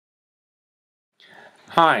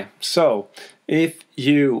Hi, so if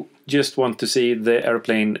you just want to see the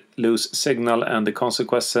airplane lose signal and the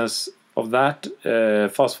consequences of that,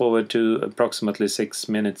 fast forward to approximately 6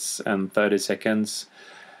 minutes and 30 seconds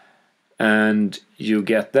and you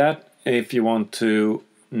get that. If you want to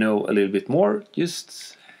know a little bit more,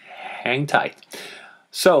 just hang tight.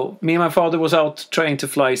 So, me and my father was out trying to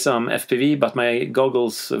fly some FPV, but my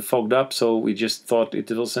goggles fogged up, so we just thought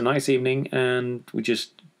it was a nice evening and we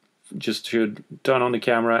just should turn on the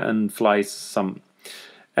camera and fly some.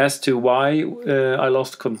 As to why I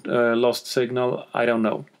lost signal, I don't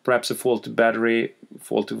know. Perhaps a faulty battery,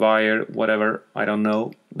 faulty wire, whatever, I don't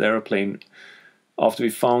know. The airplane, after we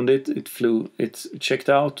found it, it flew, it checked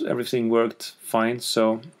out, everything worked fine,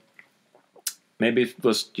 so maybe it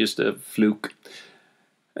was just a fluke.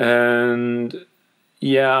 And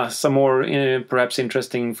yeah, some more perhaps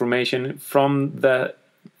interesting information from the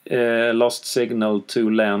lost signal to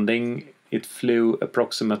landing. It flew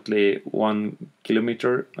approximately 1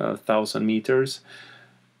 kilometer, 1,000 meters.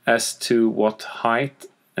 As to what height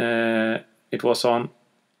it was on,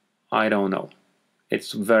 I don't know.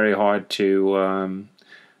 It's very hard to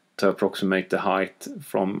approximate the height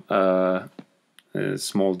from a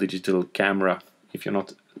small digital camera if you're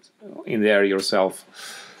not in the air yourself.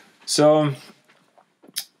 So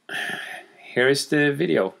here is the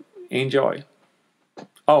video. Enjoy.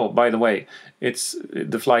 Oh, by the way,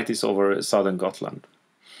 the flight is over southern Gotland.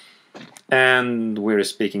 And we're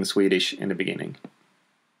speaking Swedish in the beginning.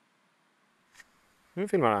 Nu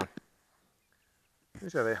filmar han. Nu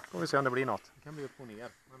kör vi. Får vi se om det blir något. Det kan bli upp och ner,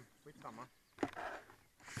 men skitsamma.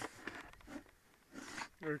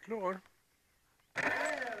 Är du klar?